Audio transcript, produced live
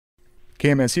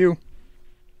KMSU?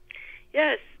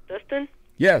 Yes, Dustin?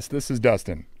 Yes, this is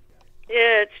Dustin.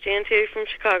 Yeah, it's Jan Terri from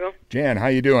Chicago. Jan, how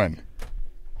you doing?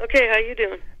 Okay, how you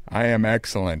doing? I am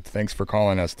excellent. Thanks for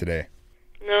calling us today.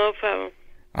 No problem.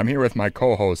 I'm here with my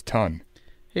co-host, Ton.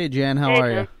 Hey, Jan, how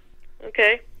are you?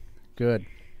 Okay. Good.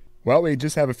 Well, we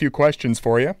just have a few questions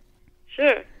for you.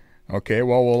 Sure. Okay,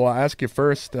 well, we'll ask you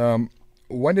first.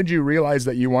 When did you realize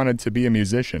that you wanted to be a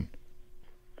musician?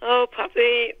 Oh,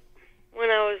 probably when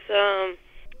I was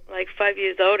like 5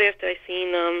 years old after I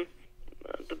seen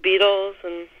the Beatles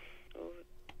and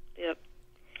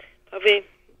probably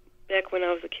back when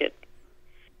I was a kid.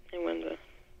 I wanted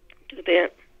to do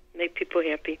that, make people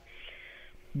happy.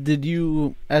 Did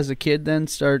you, as a kid, then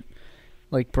start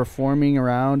like performing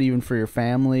around, even for your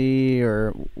family,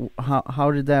 or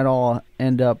how did that all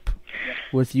end up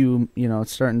with you? You know,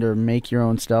 starting to make your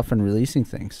own stuff and releasing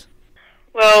things.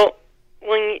 Well,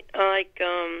 when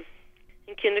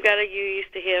in kindergarten, you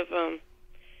used to have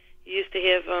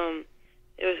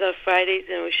it was on Fridays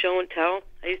and it was show and tell.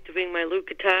 I used to bring my lute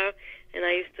guitar and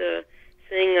I used to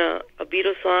sing a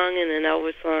Beatles song and an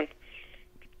Elvis song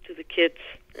to the kids,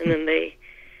 and then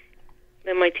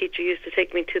my teacher used to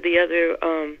take me to the other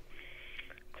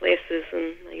classes,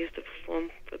 and I used to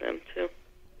perform for them too.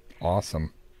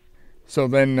 Awesome. So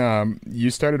then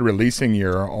you started releasing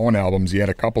your own albums. You had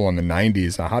a couple in the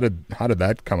 90s. How did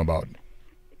that come about?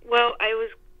 Well, I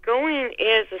was going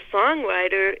as a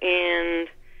songwriter and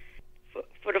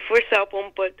for the first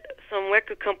album, but some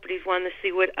record companies wanted to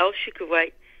see what else you could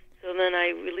write. So then I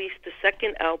released the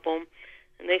second album,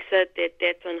 and they said that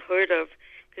that's unheard of,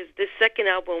 because this second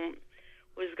album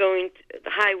was the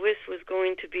high risk was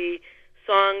going to be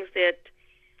songs that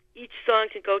each song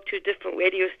could go to different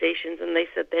radio stations, and they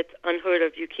said that's unheard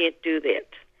of. You can't do that.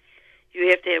 You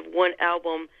have to have one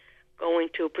album going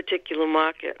to a particular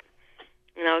market.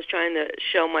 And I was trying to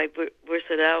show my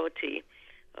versatility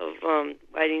of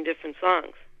writing different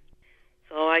songs.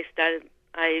 So I started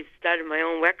my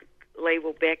own record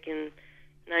label back in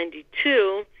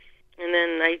 '92, and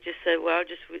then I just said, well, I'll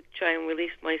just try and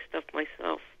release my stuff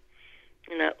myself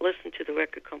and not listen to the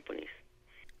record companies.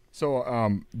 So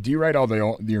do you write all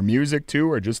your music too,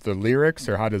 or just the lyrics,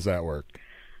 or how does that work?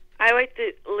 I write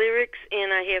the lyrics,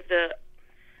 and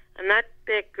I'm not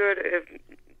that good at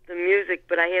the music,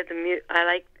 but I have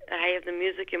the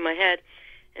music in my head,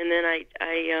 and then I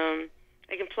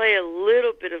can play a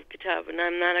little bit of guitar, but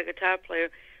I'm not a guitar player.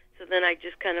 So then I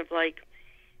just kind of I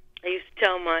used to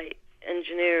tell my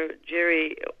engineer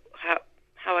Jerry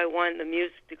how I wanted the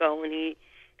music to go, and he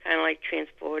kind of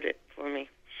transported it for me.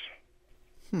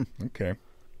 Okay.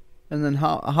 And then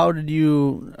how did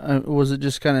you? Was it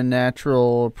just kind of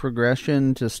natural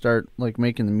progression to start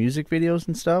making the music videos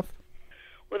and stuff?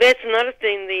 Well, that's another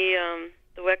thing.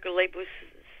 The record labels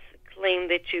claim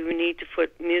that you need to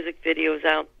put music videos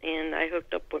out, and I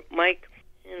hooked up with Mike,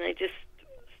 and I just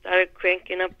started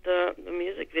cranking up the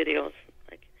music videos.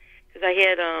 Because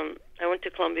I went to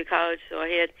Columbia College, so I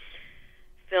had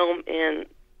film and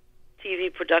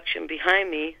TV production behind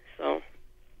me, so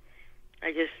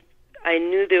I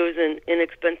knew there was an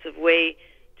inexpensive way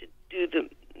to do the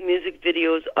music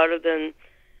videos other than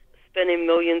spending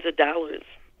millions of dollars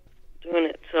doing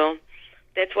it. So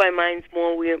that's why mine's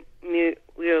more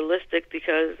realistic,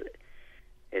 because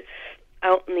it's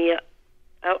out in the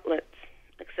outlets,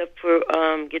 except for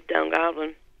Get Down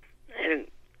Goblin.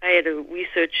 I had to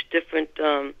research different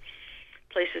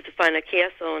places to find a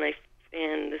castle,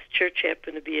 and this church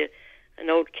happened to be an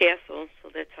old castle, so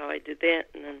that's how I did that.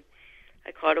 And then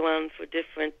I called around for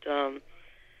different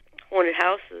haunted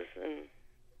houses, and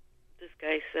this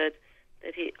guy said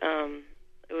that it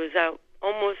was out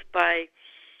almost by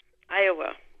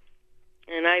Iowa.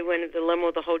 And I went in the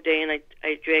limo the whole day, and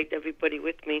I dragged everybody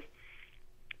with me,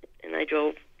 and I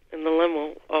drove in the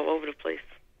limo all over the place.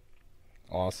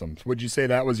 Awesome. Would you say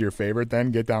that was your favorite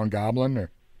then, Get Down Goblin?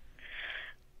 Or?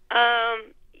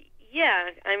 Yeah,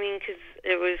 because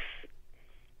it was,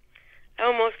 I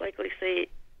would most likely say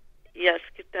yes,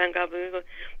 Get Down Goblin.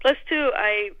 Plus, too,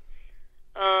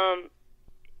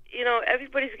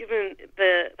 everybody's giving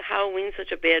the Halloween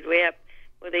such a bad rap,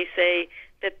 where they say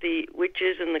that the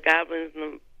witches and the goblins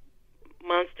and the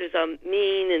monsters are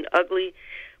mean and ugly,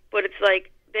 but it's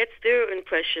that's their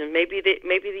impression. Maybe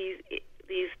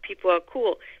these people are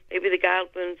cool. Maybe the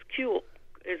goblin's cute,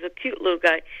 is a cute little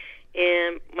guy,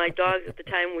 and my dogs at the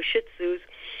time were Shih Tzus,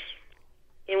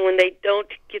 and when they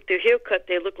don't get their hair cut,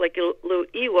 they look like little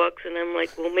Ewoks, and I'm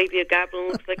like, well, maybe a goblin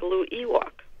looks like a little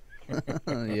Ewok.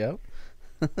 Yep.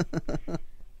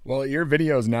 Well, your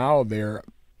videos now, they're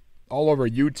all over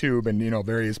YouTube and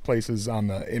various places on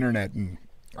the internet, and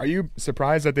Are you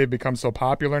surprised that they've become so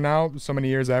popular now, so many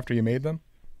years after you made them?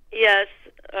 Yes.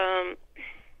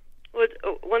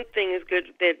 One thing is good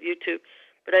about YouTube,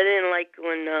 but I didn't like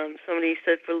when somebody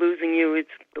said for losing you, it's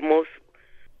the most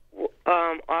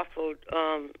awful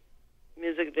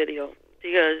music video,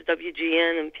 because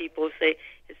WGN and people say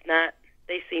it's not.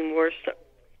 They seem worse.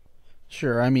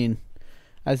 Sure, I mean,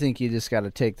 I think you just got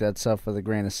to take that stuff with a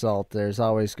grain of salt. There's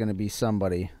always going to be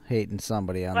somebody hating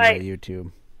somebody on Right.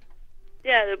 YouTube.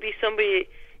 Yeah, there'll be somebody.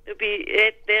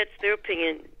 That's their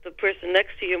opinion. The person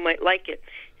next to you might like it,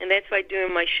 and that's why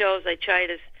during my shows I try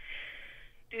to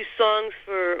do songs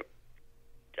for,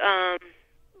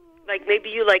 like maybe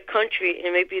you like country,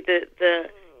 and maybe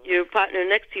your partner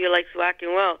next to you likes rock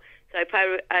and roll. So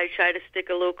I try to stick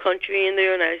a little country in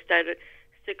there, and I try to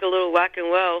stick a little rock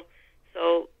and roll,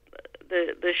 so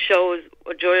the show is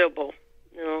enjoyable,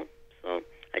 you know. So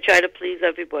I try to please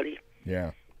everybody.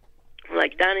 Yeah.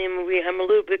 Like Donnie and Marie, I'm a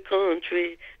little bit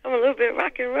country, I'm a little bit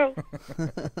rock and roll.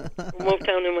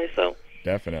 Motown in myself.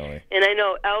 Definitely. And I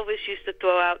know Elvis used to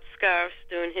throw out scarves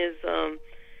during his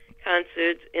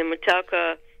concerts, and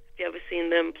Metallica, if you ever seen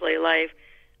them play live,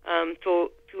 threw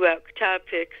out guitar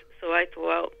picks, so I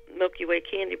throw out Milky Way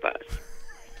candy bars.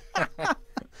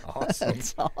 Awesome.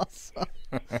 That's awesome.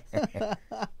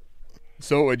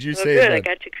 So would you Oh, say good, that? I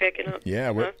got you cracking up.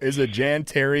 Yeah. Huh? Is a Jan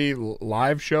Terri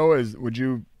live show? Would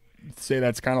you say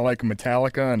that's kind of like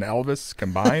Metallica and Elvis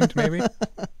combined, maybe?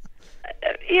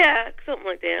 Yeah, something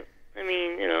like that. I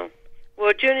mean, you know.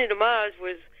 Well, Journey to Mars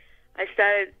I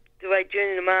started to write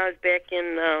Journey to Mars back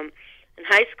in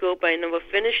high school, but I never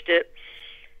finished it.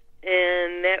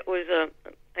 And that was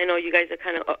I know you guys are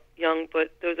kind of young,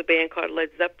 but there was a band called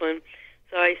Led Zeppelin.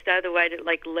 So I started to write it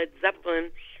like Led Zeppelin,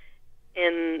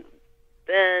 and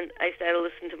then I started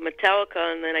listening to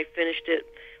Metallica, and then I finished it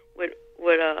with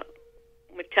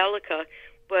Metallica.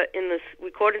 But in the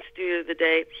recording studio the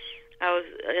day, I was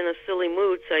in a silly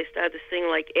mood, so I started to sing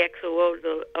like Axl Rose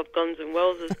of Guns N'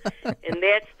 Roses, and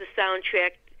that's the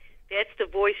soundtrack, that's the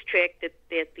voice track that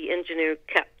the engineer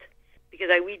kept, because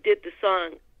I redid the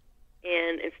song,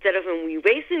 and instead of him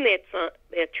erasing that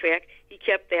track, he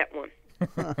kept that one.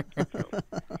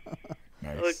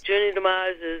 Nice. So Journey to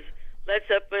Mars is Led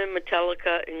Zeppelin,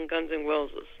 Metallica, and Guns N'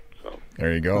 Roses. So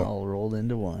There you go. All rolled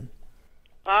into one.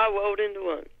 I rolled into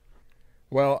one.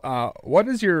 Well, what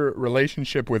is your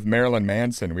relationship with Marilyn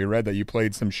Manson? We read that you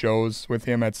played some shows with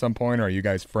him at some point. Are you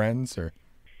guys friends? Or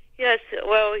Yes,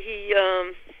 well,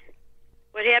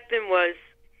 what happened was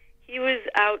he was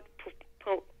out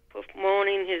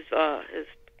promoting his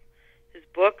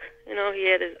book. You know, he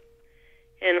had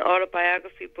an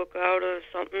autobiography book out or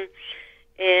something,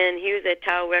 and he was at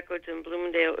Tower Records in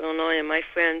Bloomingdale, Illinois, and my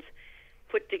friends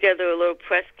put together a little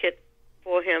press kit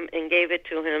for him and gave it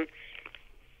to him.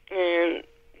 And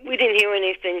we didn't hear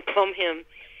anything from him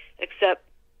except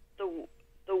the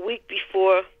week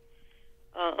before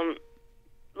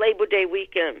Labor Day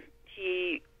weekend.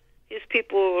 His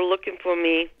people were looking for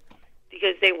me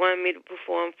because they wanted me to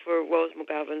perform for Rose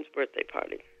McGovern's birthday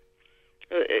party.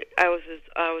 I was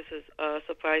his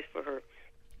surprise for her.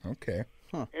 okay.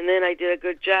 And then I did a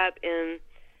good job, and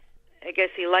I guess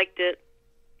he liked it.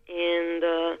 And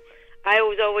I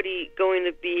was already going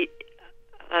to be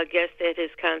a guest at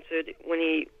his concert when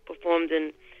he performed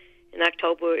in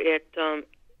October at the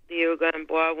Uruguayan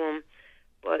Ballroom.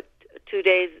 But 2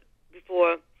 days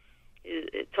before,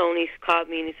 Tony called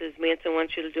me and he says, Manson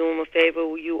wants you to do him a favor.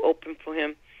 Will you open for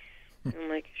him? And I'm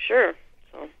like, sure.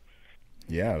 So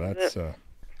Yeah, that's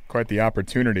quite the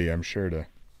opportunity, I'm sure, to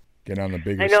get on the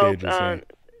bigger I know stages.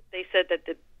 they said that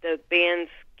the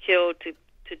band's killed to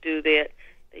do that.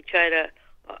 They try to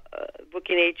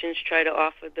booking agents try to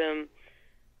offer them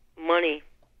money,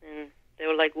 and they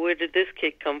were like, where did this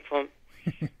kid come from?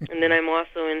 And then I'm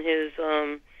also in his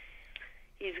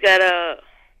he's got a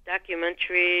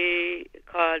documentary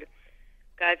called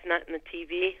God's Not in the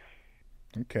TV.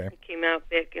 Okay. It came out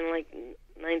back in like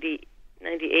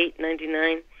 98,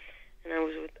 99, and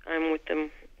I'm with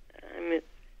them.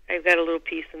 I've got a little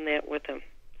piece in that with him.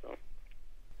 So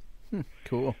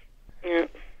Cool. yeah,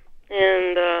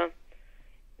 and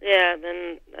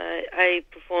then I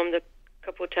performed a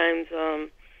couple of times.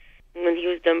 When he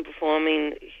was done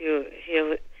performing, he'll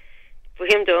for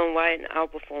him to unwind, and I'll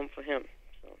perform for him.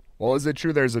 So. Well, is it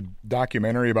true there's a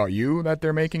documentary about you that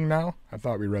they're making now? I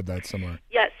thought we read that somewhere.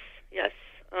 Yes.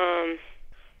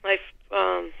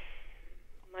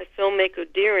 My filmmaker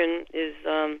Darren is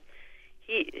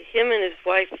him and his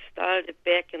wife started it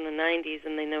back in the 90s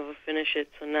and they never finished it,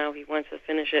 so now he wants to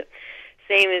finish it.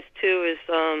 Same as too is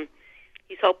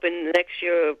he's hoping next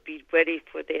year it'll be ready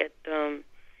for that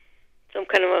some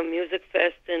kind of a music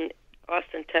fest in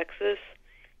Austin, Texas.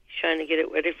 He's trying to get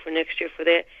it ready for next year for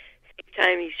that. Same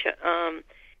time,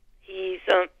 he's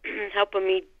helping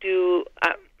me do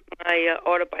my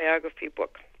autobiography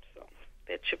book. So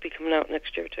that should be coming out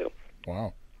next year, too.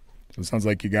 Wow. So it sounds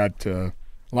like you got a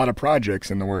lot of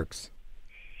projects in the works.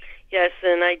 Yes,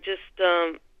 and I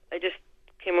just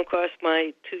came across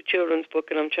my 2 children's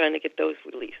book, and I'm trying to get those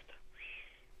released.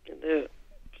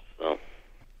 So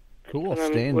Cool,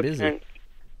 staying busy.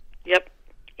 Yep,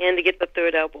 and to get the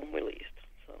 3rd album released.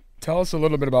 So tell us a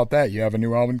little bit about that. You have a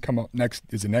new album come out next.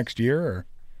 Is it next year? Or?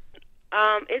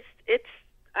 It's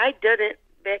I did it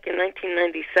back in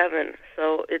 1997,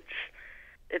 so it's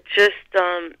just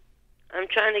I'm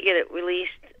trying to get it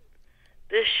released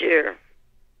this year.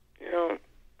 You know,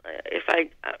 if I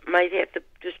might have to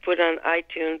just put it on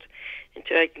iTunes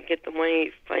until I can get the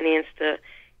money financed to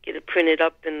get it printed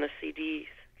up in the CDs,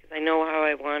 because I know how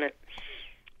I want it.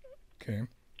 Okay.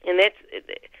 And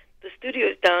the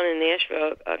studios down in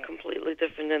Nashville are completely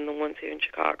different than the ones here in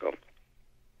Chicago.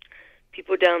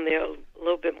 People down there are a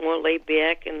little bit more laid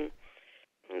back, and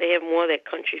they have more of that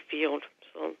country feel.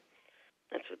 So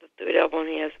that's what the 3rd album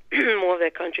has, more of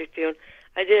that country feel.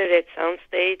 I did it at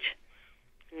Soundstage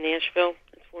in Nashville.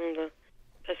 It's one of the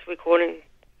best recording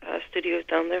studios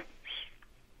down there.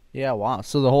 Yeah, wow.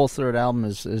 So the whole 3rd album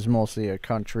is mostly a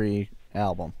country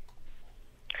album.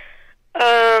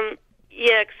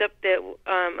 Yeah, except that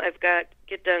I've got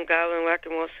Get Down Goblin, Rock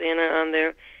and Roll Santa on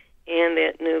there, and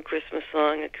that new Christmas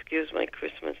song, Excuse My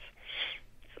Christmas.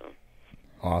 So.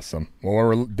 Awesome. Well,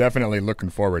 we're definitely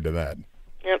looking forward to that.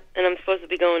 Yep, and I'm supposed to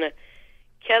be going to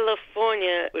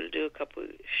California. We'll do a couple of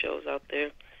shows out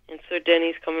there, and Sir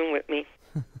Denny's coming with me,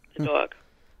 the dog.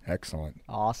 Excellent.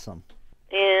 Awesome.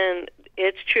 And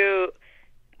it's true.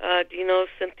 Do you know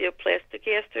Cynthia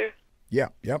Plasticaster? Yeah,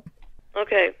 yep.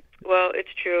 Okay, well,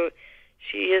 it's true.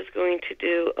 She is going to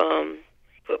do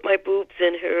put my boobs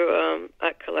in her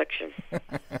art collection.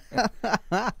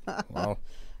 Well,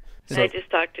 I just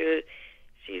talked to her.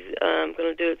 She's going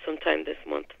to do it sometime this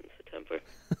month in September.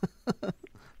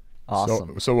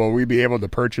 Awesome. So will we be able to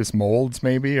purchase molds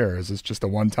maybe, or is this just a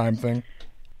one-time thing?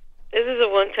 This is a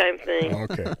one-time thing.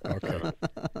 Okay.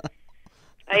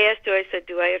 I asked her, I said,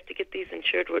 do I have to get these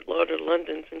insured with Lord of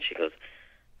London's? And she goes,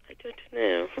 I don't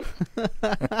know.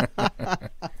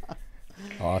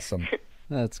 Awesome.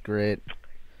 That's great.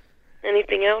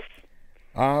 Anything else?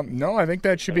 No, I think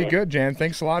that should be good, Jan.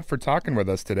 Thanks a lot for talking with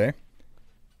us today.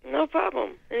 No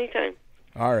problem. Anytime.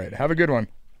 All right. Have a good one.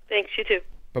 Thanks. You too.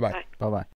 Bye-bye. Bye. Bye-bye.